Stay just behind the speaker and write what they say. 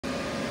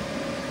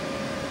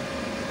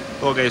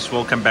Hello guys,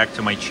 welcome back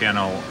to my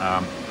channel.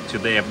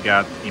 Today I've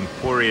got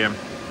Emporia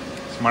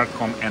Smart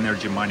Home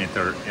Energy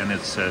Monitor and it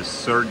says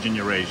third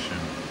generation.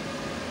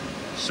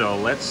 So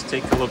let's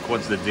take a look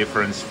what's the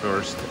difference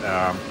first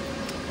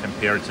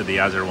compared to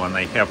the other one.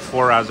 I have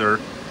four other,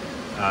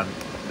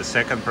 the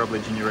second probably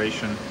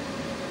generation,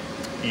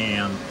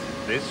 and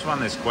this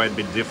one is quite a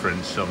bit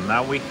different. So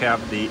now we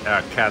have the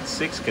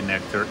Cat6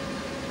 connector,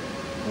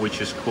 which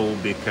is cool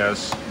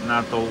because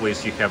not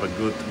always you have a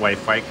good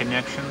Wi-Fi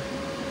connection.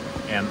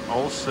 And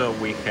also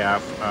we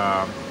have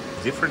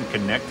different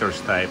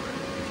connectors type.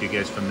 If you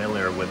guys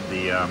familiar with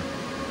the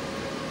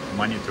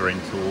monitoring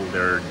tool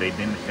there, they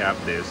didn't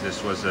have this.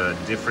 This was a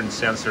different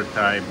sensor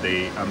type.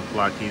 They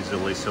unplug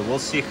easily. So we'll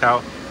see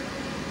how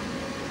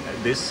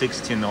this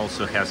 16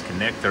 also has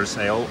connectors.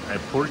 I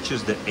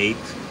purchased the 8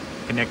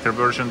 connector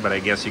version, but I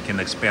guess you can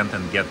expand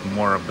and get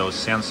more of those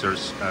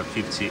sensors,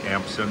 50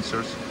 amp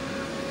sensors.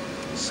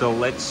 So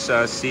let's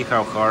see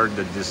how hard.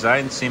 The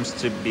design seems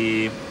to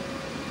be,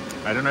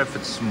 I don't know if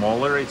it's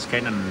smaller, it's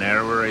kind of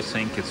narrower. I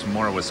think it's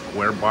more of a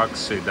square box,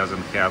 so it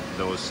doesn't have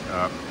those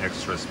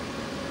extras.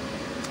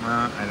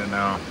 I don't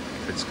know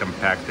if it's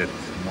compacted,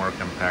 more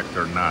compact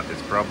or not.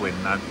 It's probably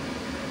not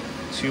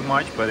too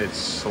much, but it's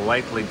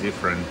slightly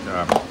different.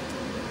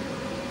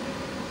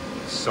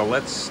 So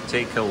let's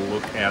take a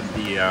look at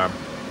the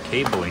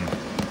cabling,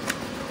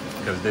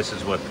 because this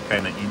is what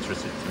kind of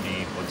interested to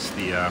me. What's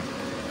the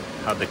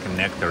how the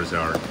connectors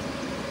are.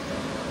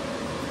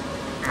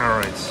 All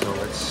right, so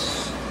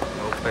let's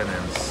open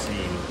and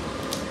see.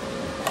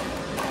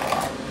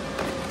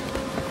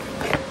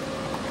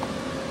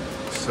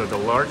 So the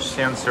large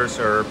sensors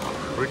are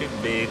pretty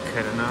big.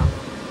 I don't know,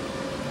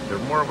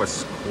 they're more of a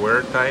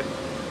square type.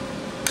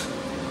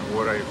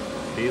 What I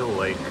feel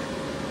like,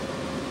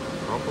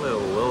 probably a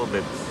little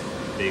bit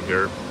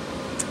bigger.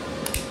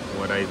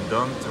 What I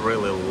don't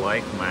really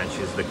like much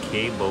is the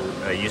cable.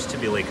 Used to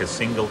be like a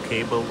single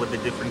cable with a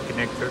different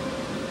connector.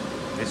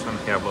 This one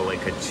have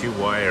like a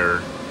 2-wire,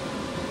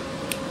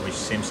 which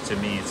seems to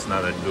me it's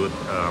not a good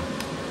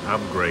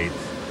upgrade.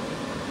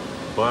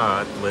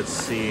 But let's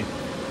see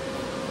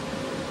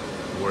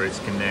where it's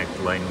connect.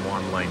 Line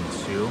 1, line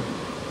 2.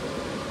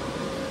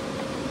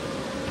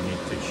 I need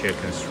to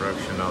check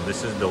instruction. Oh,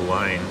 this is the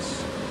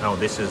lines. Oh,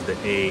 this is the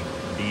A,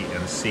 B,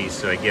 and C.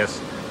 So I guess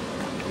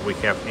if we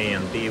have A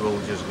and B,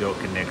 we'll just go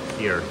connect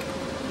here.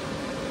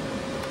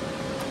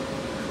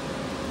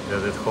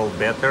 Does it hold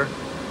better?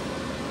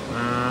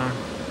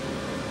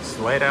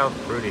 Slide out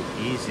pretty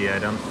easy. I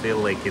don't feel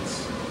like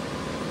it's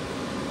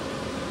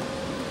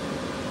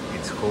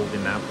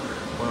holding up.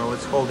 Well,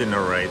 it's holding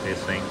all right, I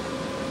think.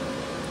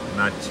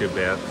 Not too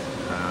bad,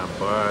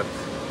 but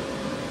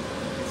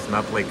it's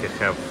not like I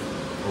have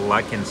a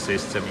locking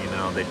system, you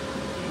know, that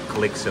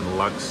clicks and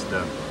locks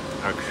the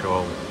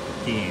actual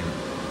pin.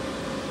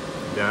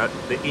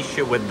 The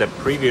issue with the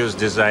previous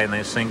design,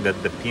 I think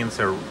that the pins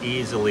are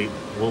easily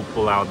will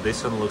pull out.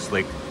 This one looks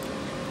like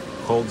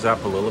holds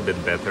up a little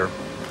bit better.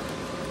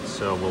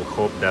 So we'll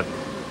hope that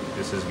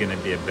this is going to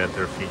be a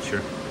better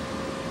feature.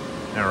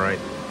 All right,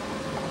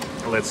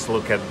 let's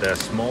look at the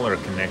smaller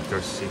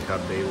connectors, see how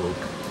they look.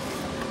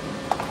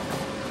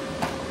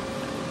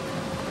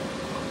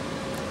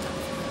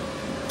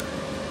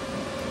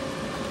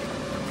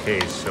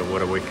 Okay, so what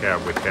do we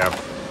have? We have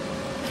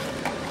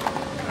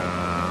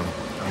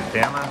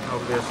antenna,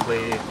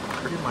 obviously,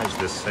 pretty much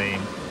the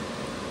same.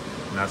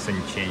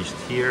 Nothing changed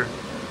here.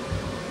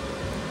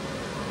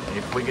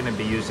 If we're going to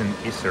be using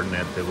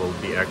Ethernet, there will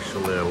be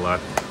actually a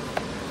lot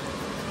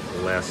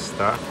less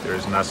stuff.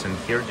 There's nothing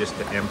here, just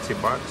an empty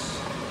box,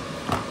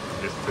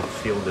 just to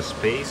fill the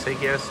space, I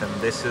guess. And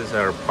this is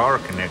our power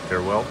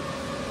connector. Well,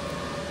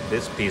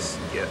 this piece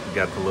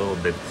got a little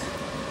bit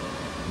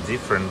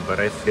different,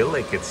 but I feel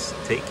like it's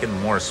taking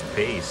more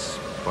space,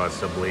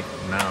 possibly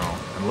now.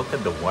 And look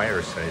at the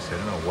wire size. I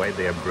don't know why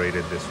they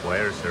upgraded this.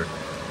 Wires are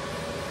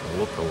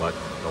look a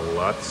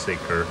lot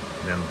thicker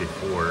than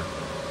before.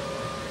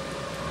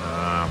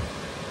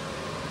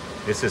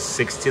 This is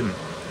 16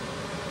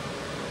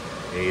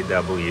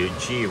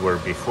 AWG, where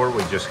before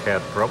we just had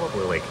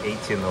probably like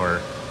 18 or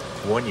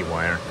 20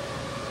 wire.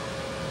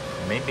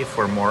 Maybe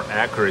for more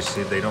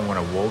accuracy they don't want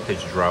a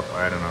voltage drop,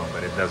 I don't know,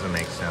 but it doesn't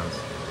make sense.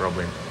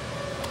 Probably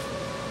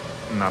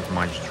not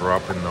much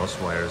drop in those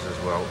wires as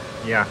well.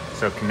 Yeah,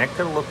 so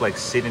connector look like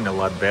sitting a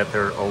lot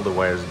better. All the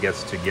wires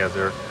gets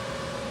together,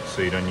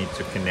 so you don't need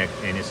to connect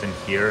anything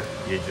here.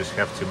 You just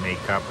have to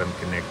make up and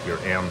connect your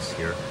ends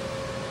here.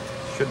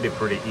 Should be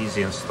pretty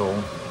easy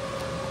install.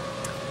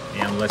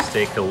 And let's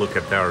take a look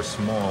at our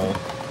small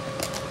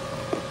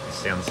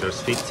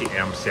sensors, 50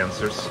 amp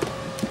sensors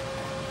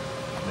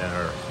that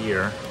are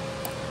here.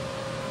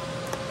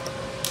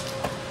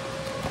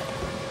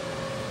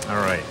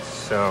 All right,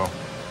 so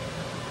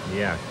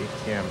yeah,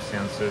 50 amp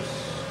sensors.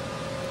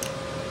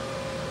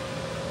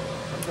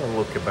 They'll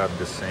look about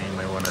the same,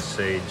 I want to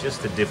say,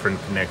 just the different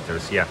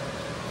connectors. Yeah,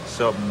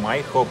 so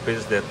my hope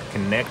is that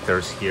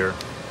connectors here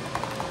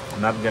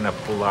not gonna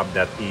pull up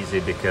that easy,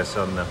 because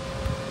on the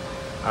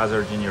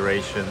other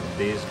generation,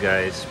 these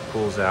guys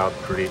pulls out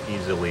pretty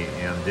easily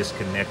and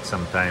disconnect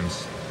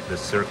sometimes the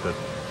circuit.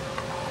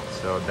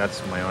 So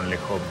that's my only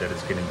hope, that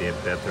it's going to be a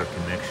better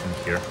connection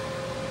here.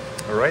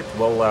 All right,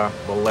 well,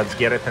 let's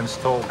get it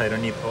installed. I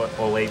don't need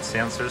all 8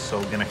 sensors, so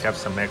I'm gonna have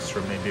some extra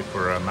maybe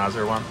for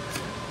another one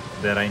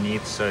that I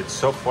need. So it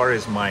so far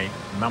is my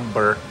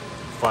number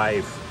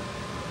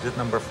 5. Is it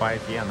number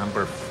 5? Yeah,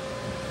 number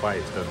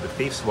 5,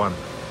 the 5th one.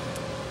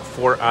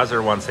 4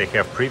 other ones I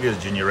have previous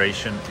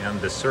generation,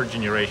 and the 3rd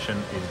generation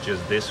is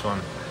just this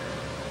one,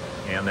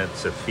 and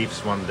it's a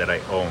 5th one that I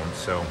own.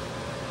 So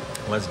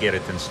let's get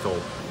it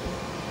installed.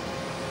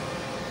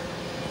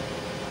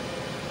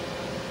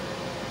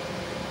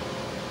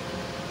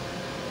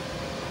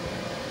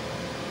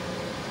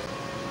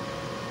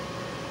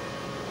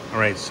 All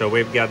right, so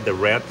we've got the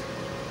red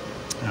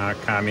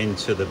coming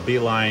to the B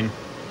line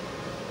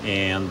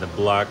and the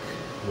black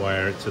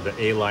wire to the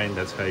A line.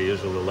 That's how I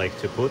usually like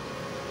to put.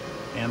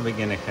 And we're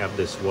gonna have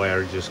this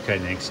wire just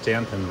kind of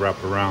extend and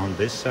wrap around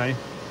this side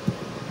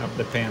of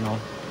the panel.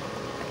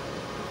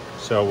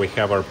 So we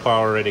have our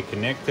power already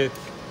connected,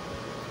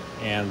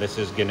 and this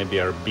is gonna be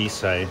our B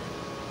side.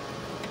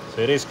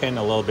 So it is kind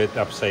of a little bit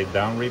upside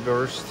down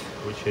reversed,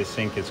 which I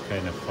think is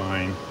kind of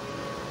fine.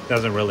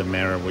 Doesn't really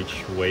matter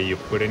which way you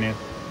put in it.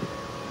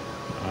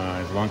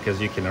 As long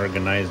as you can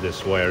organize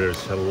this wire.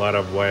 There's a lot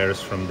of wires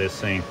from this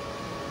thing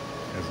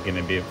that's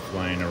gonna be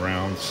flying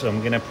around. So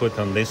I'm gonna put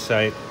on this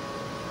side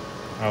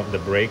of the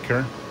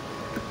breaker,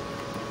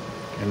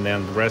 and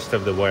then the rest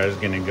of the wire is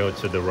gonna go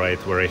to the right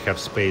where I have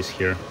space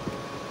here.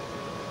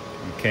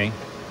 Okay.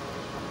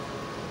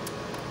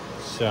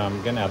 So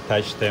I'm gonna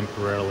attach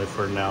temporarily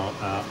for now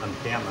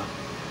antenna,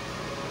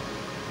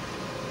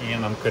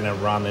 and I'm gonna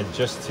run it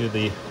just to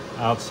the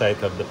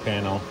outside of the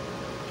panel.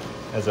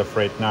 As of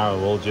right now, it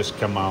will just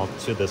come out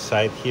to the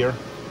side here.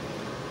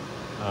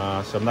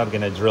 So I'm not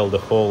gonna drill the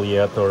hole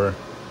yet or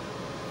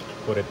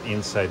put it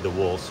inside the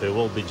wall. So it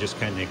will be just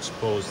kind of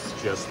exposed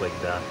just like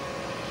that.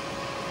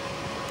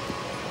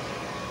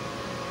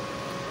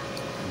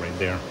 Right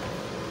there.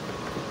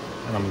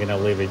 And I'm gonna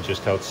leave it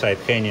just outside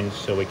hanging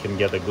so we can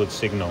get a good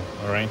signal,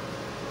 all right?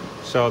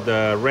 So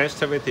the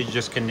rest of it is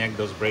just connect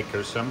those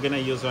breakers. So I'm gonna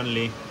use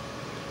only,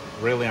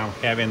 really I'm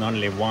having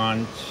only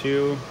 1,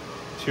 2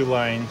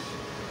 lines.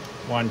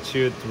 1,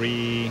 2,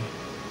 3,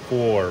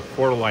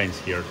 4 lines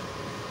here.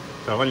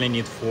 So I only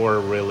need 4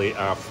 really,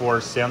 4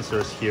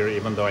 sensors here,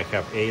 even though I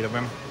have 8 of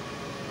them.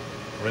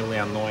 Really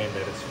annoying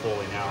that it's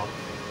falling out.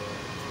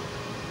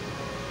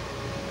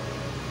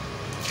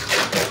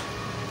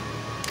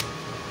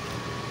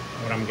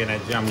 What I'm gonna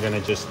do, I'm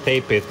gonna just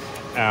tape it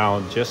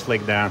out just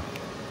like that,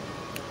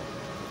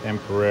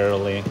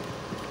 temporarily,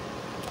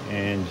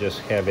 and just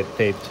have it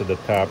taped to the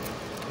top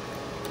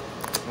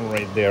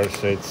right there,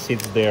 so it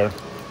sits there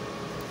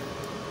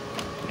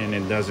and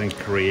it doesn't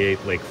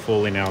create like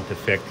falling out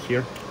effect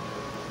here.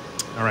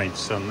 All right,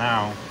 so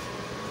now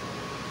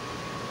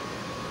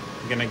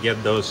I'm gonna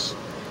get those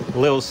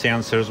little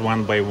sensors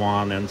one by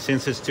one, and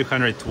since it's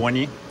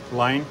 220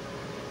 line,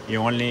 you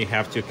only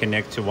have to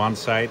connect to one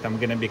side. I'm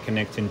gonna be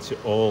connecting to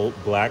all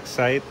black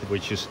side,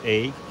 which is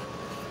A,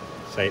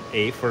 side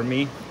A for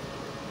me.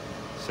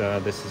 So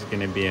this is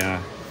gonna be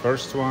a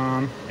first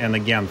one, and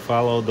again,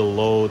 follow the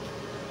load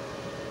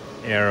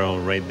arrow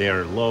right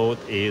there. Load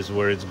is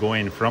where it's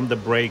going from the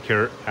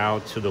breaker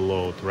out to the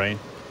load, right?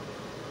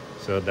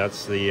 So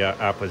that's the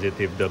opposite.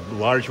 If the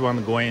large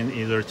one going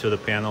either to the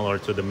panel or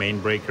to the main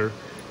breaker,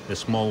 the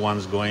small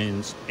one's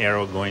going,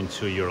 arrow going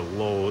to your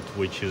load,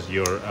 which is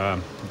your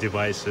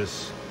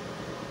devices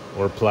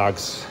or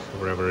plugs,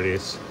 whatever it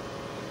is.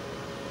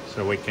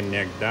 So we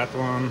connect that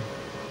one,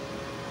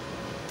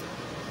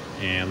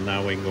 and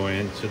now we go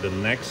into the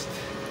next,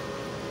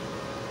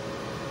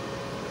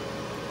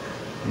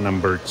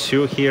 number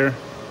 2 here.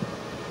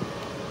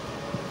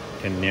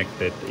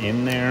 Connect it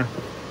in there,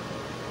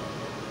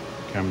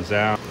 comes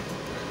out.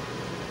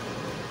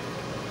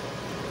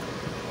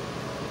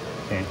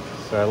 Okay,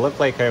 so it looked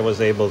like I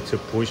was able to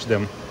push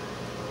them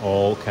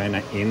all kind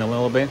of in a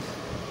little bit.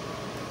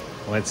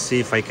 Let's see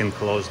if I can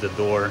close the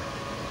door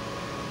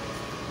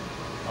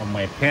on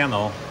my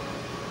panel.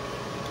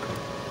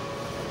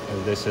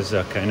 This is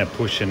kind of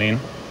pushing in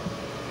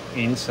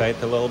inside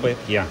a little bit.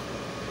 Yeah.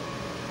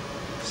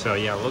 So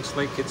yeah, looks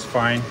like it's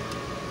fine.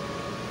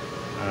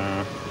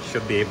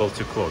 Should be able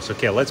to close.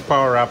 Okay, let's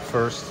power up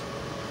first,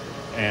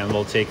 and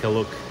we'll take a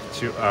look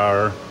to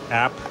our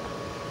app,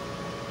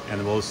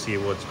 and we'll see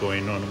what's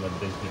going on with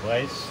this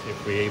device,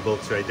 if we're able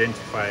to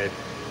identify it.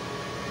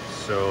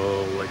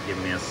 So give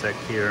me a sec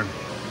here.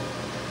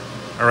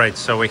 All right,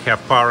 so we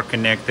have power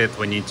connected.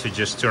 We need to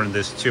just turn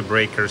these 2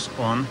 breakers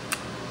on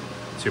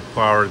to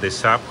power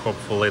this up.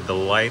 Hopefully the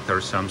light or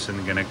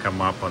something gonna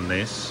come up on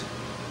this.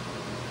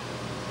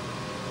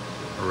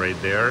 Right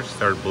there,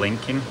 start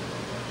blinking.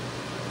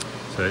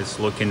 So it's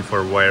looking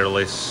for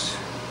wireless.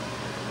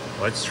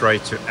 Let's try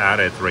to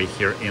add it right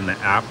here in the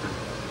app.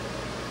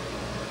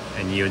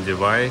 A new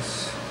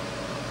device.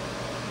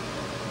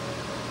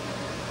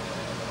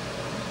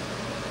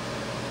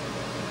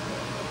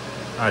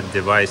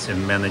 device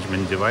in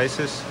management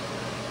devices,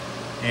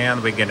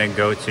 and we're gonna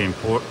go to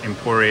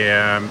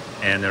Emporia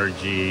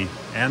Energy,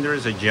 and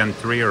there's a Gen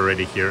 3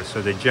 already here.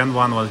 So the Gen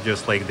 1 was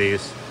just like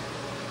this.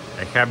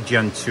 I have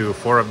Gen 2,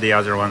 4 of the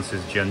other ones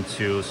is Gen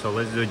 2, so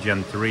let's do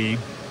Gen 3.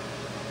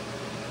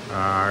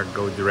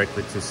 Go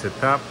directly to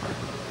setup.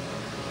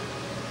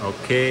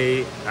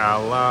 Okay,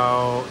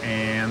 allow,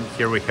 and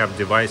here we have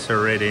device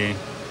already.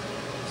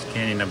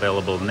 Scanning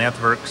available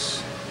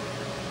networks.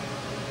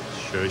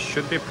 So it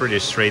should be pretty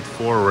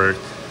straightforward.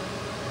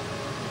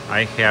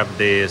 I have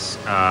this,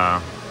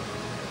 all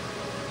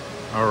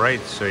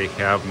right, so I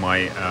have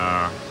my,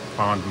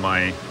 found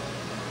my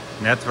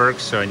network,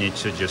 so I need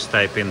to just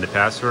type in the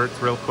password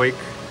real quick.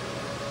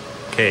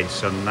 Okay,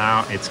 so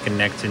now it's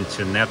connecting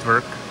to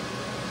network.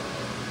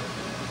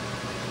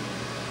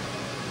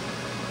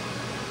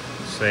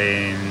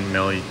 Saying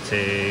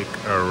Militech,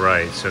 all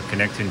right, so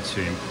connecting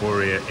to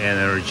Emporia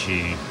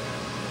Energy.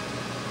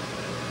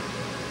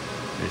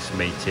 This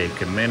may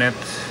take a minute.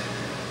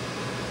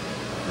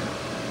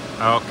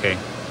 Okay,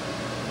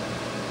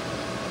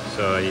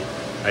 so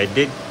I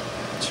did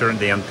turn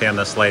the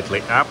antenna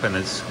slightly up and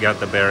it's got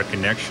the better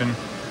connection.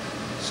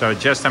 So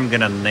just I'm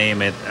gonna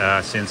name it,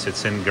 since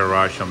it's in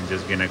garage, I'm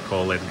just gonna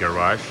call it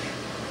garage.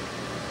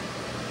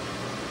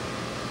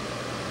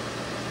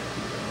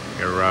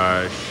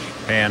 Garage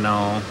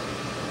panel,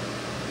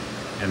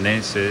 and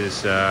this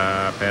is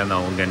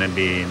panel gonna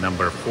be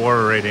number 4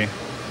 already.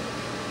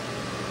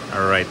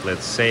 All right,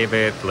 let's save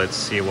it. Let's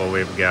see what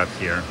we've got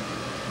here.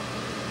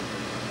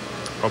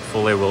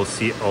 Hopefully we'll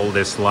see all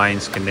these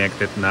lines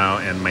connected now,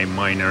 and my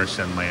miners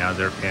and my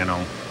other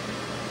panel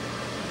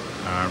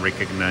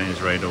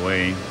recognize right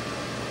away.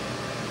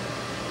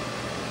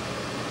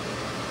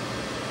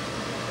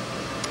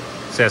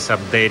 It says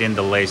updating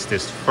the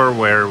latest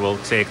firmware will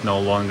take no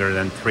longer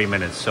than 3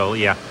 minutes. So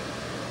yeah,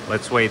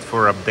 let's wait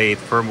for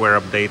firmware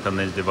update on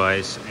this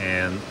device,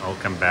 and I'll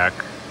come back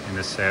in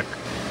a sec.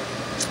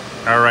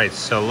 All right,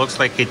 so looks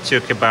like it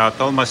took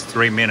about almost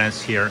 3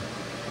 minutes here.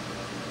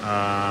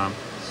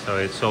 So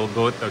it's all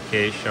good.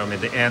 Okay, show me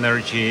the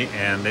energy,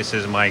 and this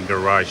is my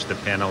garage, the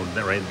panel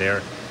right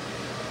there.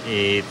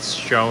 It's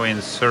showing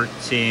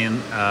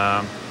 13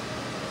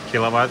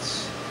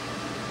 kilowatts.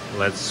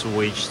 Let's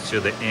switch to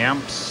the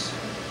amps.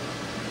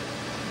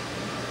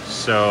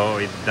 So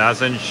it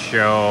doesn't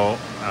show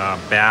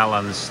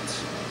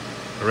balanced.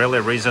 Really,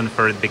 reason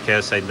for it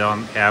because I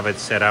don't have it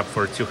set up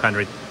for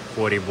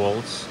 240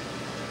 volts.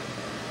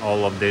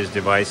 All of these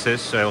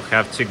devices, so I'll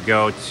have to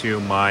go to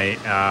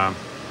my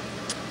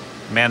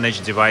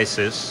manage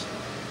devices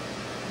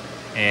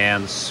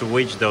and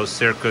switch those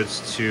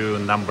circuits to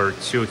number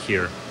 2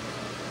 here.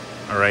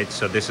 All right,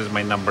 so this is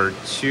my number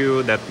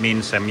 2. That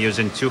means I'm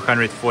using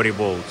 240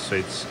 volts. So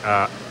it's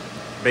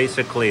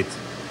basically it's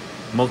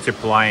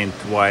multiplying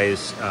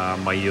twice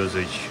my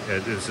usage.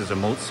 This is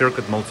a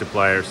circuit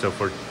multiplier. So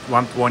for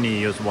 120 you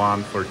use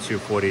 1, for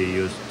 240 you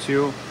use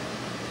 2.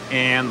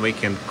 And we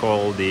can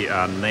call the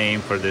name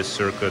for this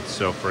circuit.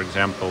 So for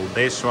example,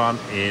 this one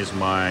is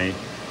my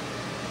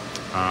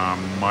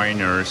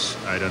miners.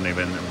 I don't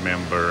even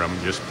remember. I'm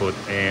just put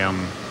I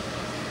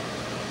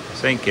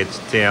think it's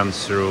 10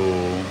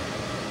 through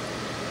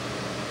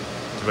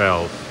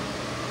 12.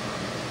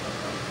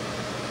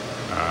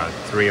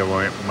 3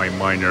 of my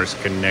miners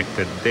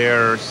connected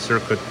there.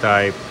 Circuit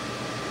type,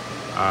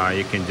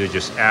 you can do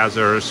just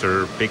others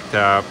or picked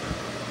up.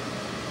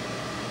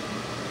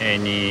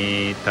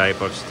 Any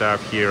type of stuff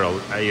here.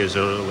 I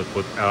usually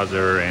put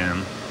other,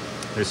 and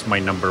this is my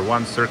number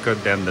 1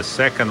 circuit. Then the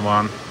second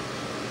one,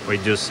 we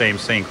do same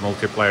thing,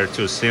 multiplier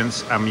 2.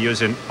 Since I'm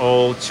using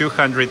all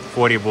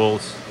 240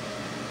 volts,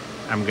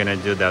 I'm gonna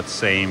do that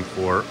same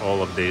for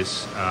all of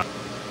these.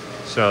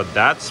 So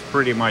that's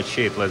pretty much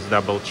it. Let's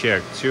double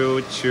check.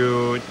 2,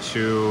 2,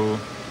 2,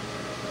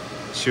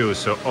 2.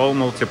 So all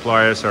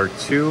multipliers are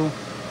 2.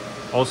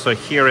 Also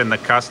here in the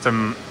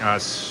custom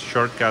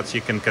shortcuts, you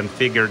can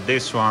configure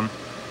this one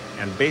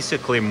and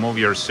basically move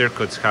your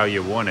circuits how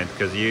you want it,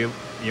 because you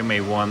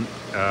may want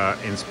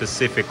in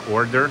specific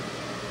order.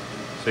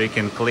 So you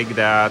can click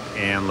that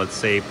and let's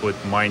say put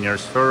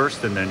miners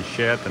first and then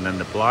shed and then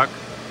the block.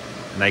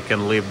 And I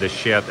can leave the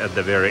shed at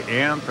the very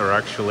end, or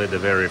actually the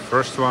very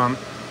first one.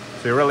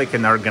 So you really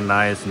can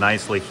organize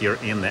nicely here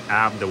in the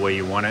app the way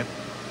you want it.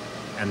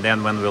 And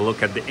then when we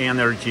look at the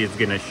energy, it's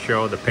gonna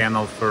show the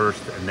panel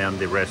first and then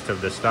the rest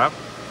of the stuff.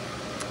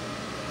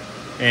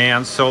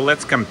 And so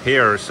let's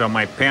compare. So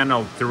my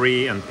panel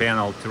 3 and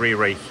panel 3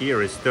 right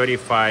here is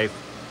 35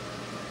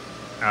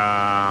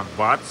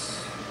 watts,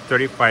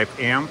 35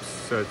 amps.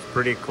 So it's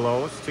pretty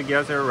close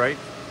together, right?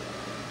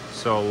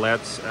 So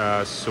let's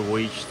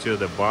switch to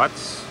the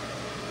watts.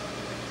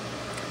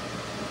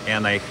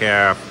 And I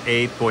have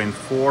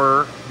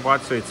 8.4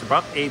 watts, so it's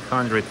about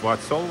 800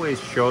 watts.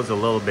 Always shows a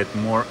little bit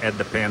more at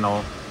the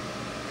panel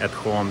at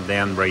home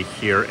than right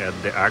here at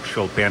the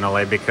actual panel,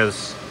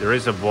 because there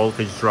is a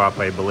voltage drop.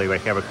 I believe I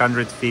have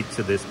 100 feet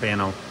to this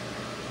panel,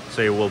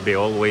 so it will be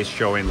always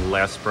showing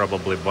less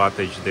probably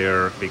wattage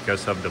there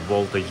because of the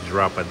voltage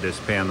drop at this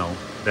panel.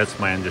 That's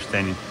my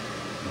understanding.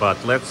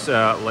 But let's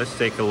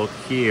take a look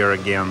here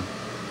again.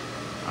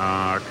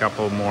 A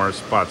couple more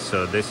spots.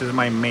 So this is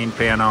my main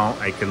panel.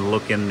 I can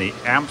look in the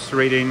amps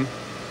reading,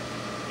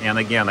 and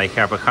again I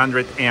have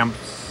 100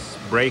 amps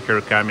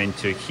breaker coming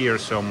to here,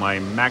 so my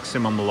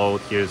maximum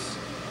load here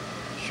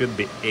should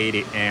be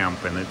 80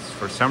 amp, and it's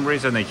for some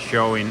reason it's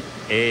showing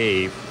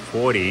A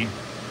 40.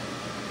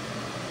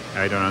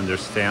 I don't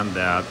understand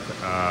that.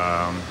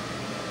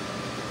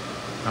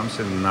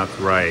 Something not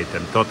right.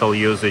 And total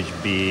usage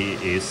B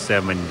is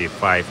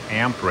 75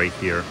 amp right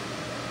here,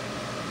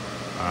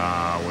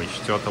 which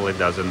totally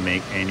doesn't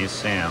make any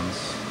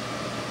sense.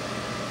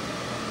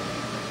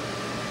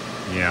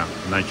 Yeah,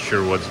 not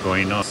sure what's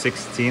going on.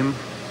 16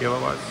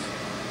 kilowatts.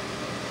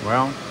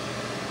 Well,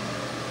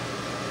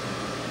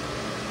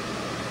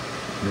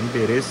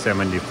 maybe it is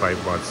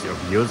 75 watts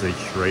of usage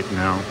right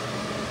now.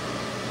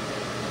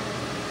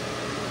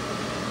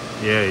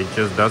 Yeah, it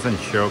just doesn't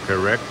show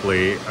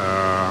correctly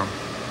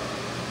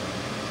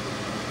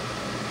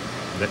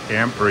the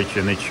amperage,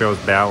 and it shows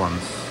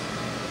balance.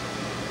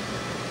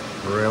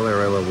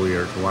 Really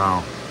weird.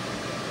 Wow,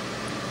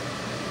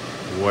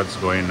 what's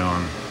going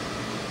on?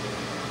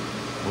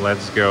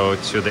 Let's go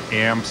to the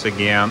amps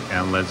again,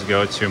 and let's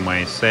go to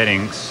my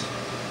settings.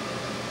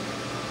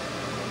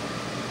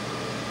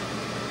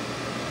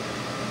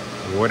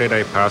 What did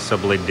I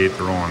possibly did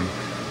wrong?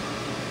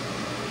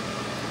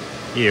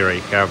 Here I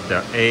have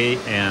the A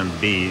and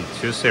B,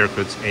 two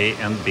circuits A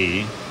and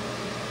B,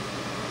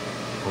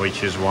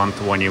 which is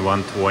 120,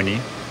 120.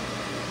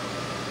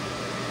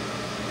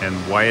 And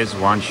why is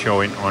one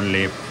showing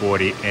only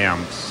 40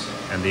 amps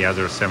and the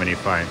other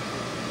 75?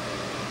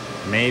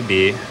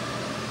 Maybe,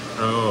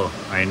 oh,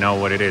 I know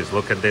what it is.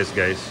 Look at this,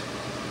 guys.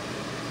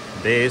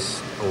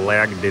 This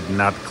leg did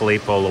not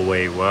clip all the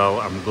way. Well,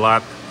 I'm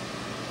glad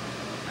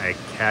I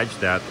catch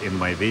that in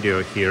my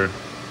video here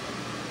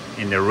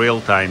in the real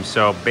time.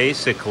 So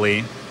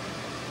basically,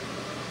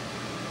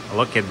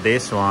 look at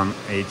this one.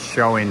 It's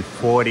showing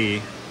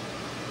 40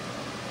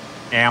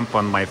 amp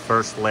on my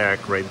first leg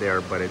right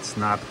there, but it's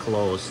not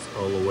closed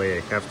all the way.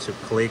 I have to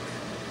click.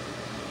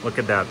 Look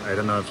at that. I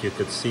don't know if you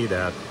could see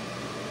that.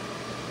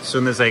 As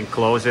soon as I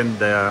close in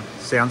the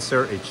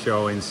sensor, it's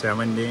showing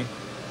 70,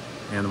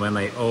 and when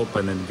I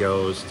open, it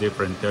goes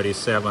different,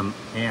 37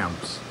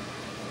 amps.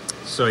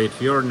 So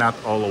if you're not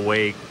all the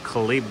way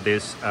clip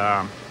this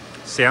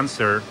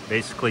sensor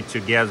basically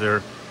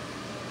together,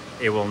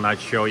 it will not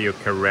show you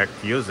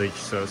correct usage.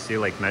 So see,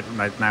 like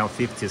now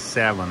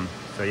 57.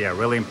 So yeah,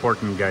 really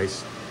important,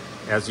 guys.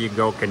 As you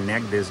go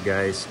connect this,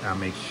 guys,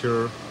 make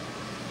sure,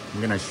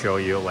 I'm gonna show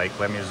you, like,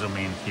 let me zoom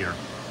in here.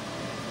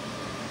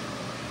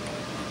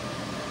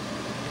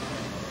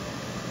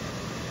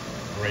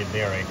 Right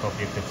there, I hope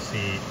you could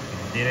see.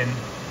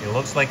 It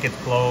looks like it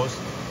closed,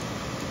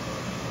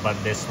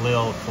 but this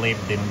little clip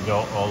didn't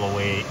go all the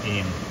way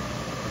in.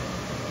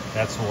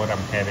 That's what I'm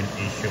having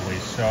issue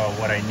with. So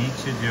what I need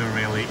to do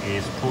really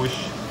is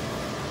push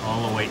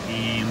all the way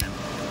in.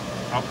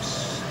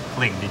 Oops,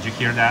 click, did you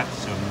hear that?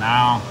 So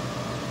now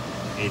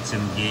it's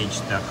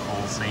engaged that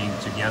whole thing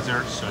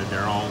together, so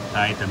they're all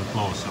tight and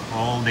close. So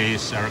all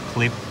these are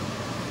clipped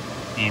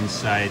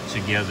inside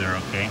together,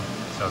 okay?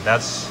 So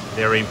that's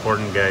very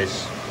important,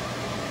 guys.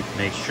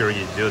 Make sure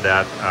you do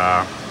that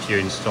if you're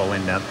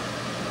installing that.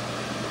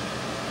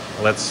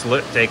 Let's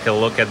take a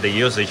look at the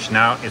usage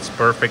now. It's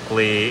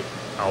perfectly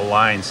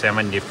aligned,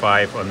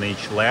 75 on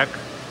each leg,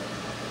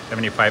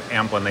 75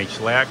 amp on each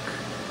leg,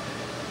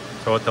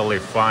 totally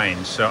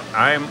fine. So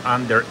I'm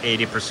under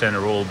 80%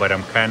 rule, but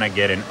I'm kind of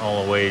getting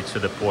all the way to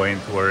the point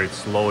where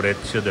it's loaded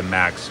to the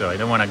max. So I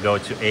don't want to go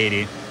to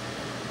 80.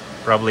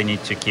 Probably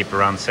need to keep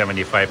around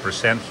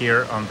 75%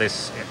 here on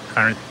this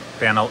 100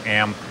 panel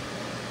amp,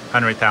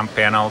 100 amp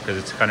panel, because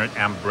it's 100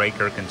 amp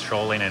breaker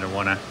controlling. I don't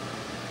want to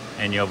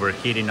any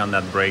overheating on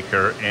that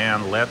breaker.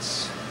 And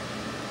let's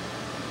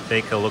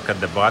take a look at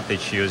the watt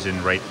it's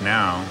using right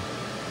now.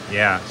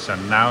 Yeah, so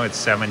now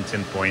it's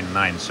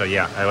 17.9. So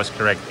yeah, I was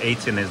correct.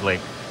 18 is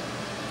like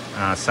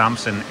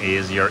something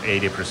is your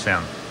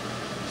 80%.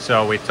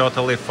 So we're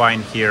totally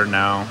fine here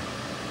now.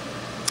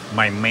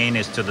 My main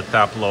is to the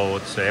top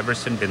load, so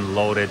everything been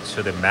loaded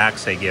to the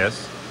max, I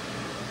guess.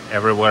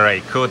 Everywhere I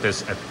could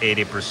is at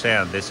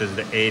 80%. This is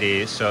the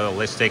 80, so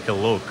let's take a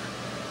look.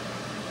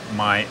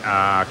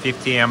 My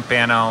 50 amp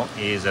panel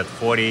is at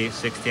 40,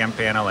 60 amp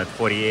panel at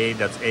 48,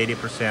 that's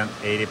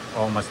 80%,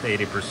 almost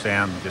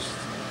 80%, just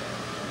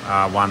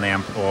 1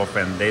 amp off.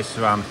 And this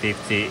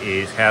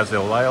 150 has a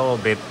little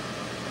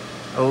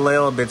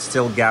bit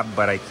still gap,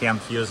 but I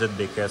can't use it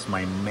because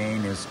my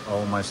main is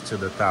almost to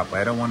the top.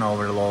 I don't want to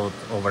overload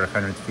over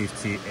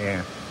 150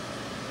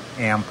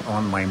 amp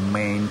on my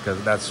main,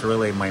 because that's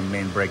really my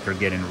main breaker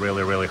getting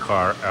really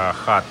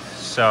hot.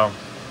 So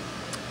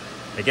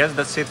I guess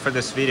that's it for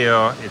this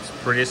video. It's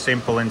pretty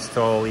simple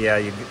install. Yeah,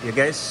 you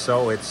guys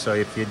saw it. So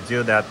if you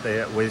do that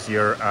with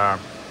your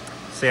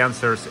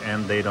sensors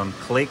and they don't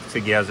click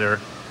together,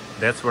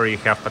 that's where you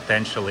have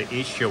potentially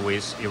issue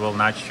with. It will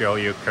not show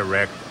you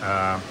correct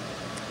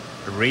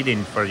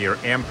reading for your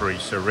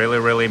amperage. So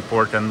really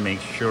important,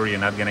 make sure you're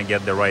not gonna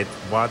get the right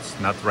watts,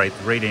 not right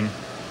reading.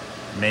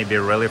 May be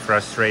really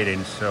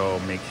frustrating, so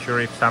make sure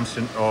if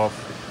something off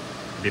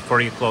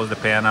before you close the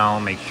panel.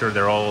 Make sure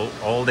they're all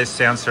the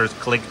sensors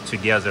click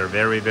together.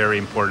 Very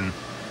important,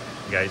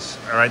 guys.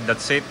 All right,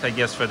 that's it, I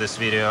guess, for this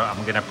video.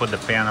 I'm gonna put the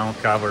panel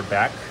cover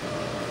back.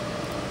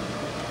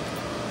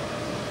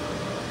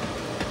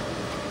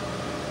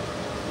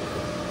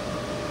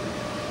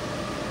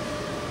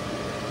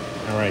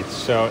 All right,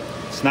 so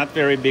it's not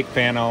very big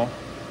panel.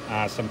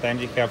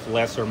 Sometimes you have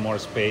less or more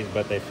space,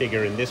 but I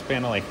figure in this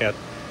panel I had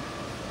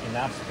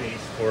enough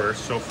space for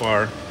so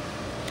far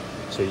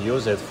to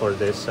use it for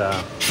this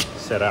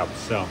setup.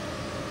 So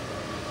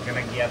I'm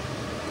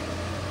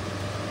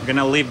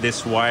gonna leave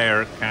this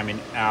wire coming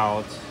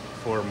out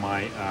for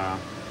my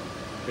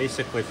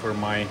basically for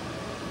my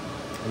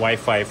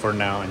Wi-Fi for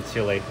now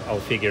until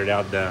I'll figure it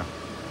out, the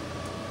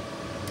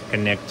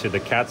connect to the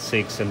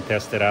Cat6 and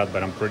test it out.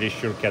 But I'm pretty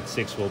sure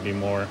Cat6 will be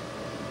more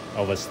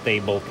of a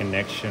stable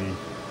connection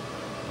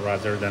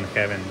rather than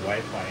having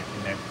Wi-Fi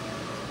connect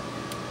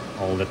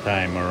all the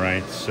time. All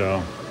right,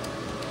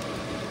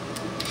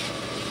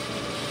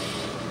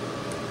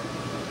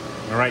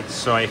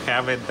 so I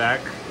have it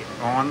back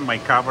on my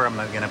cover. I'm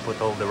not gonna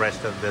put all the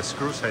rest of the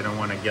screws. I don't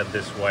want to get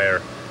this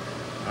wire.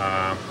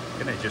 I'm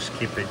gonna just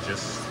keep it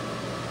just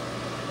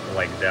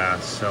like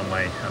that, so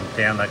my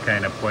antenna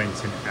kind of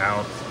pointing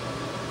out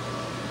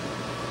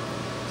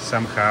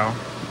somehow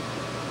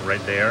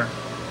right there,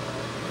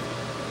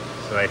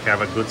 so I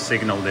have a good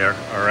signal there.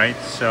 All right,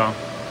 so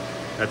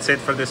that's it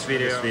for this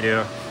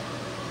video.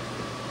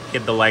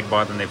 Hit the like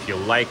button if you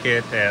like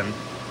it, and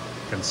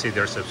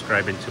consider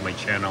subscribing to my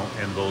channel,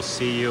 and we'll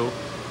see you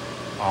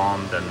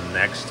on the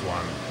next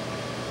one.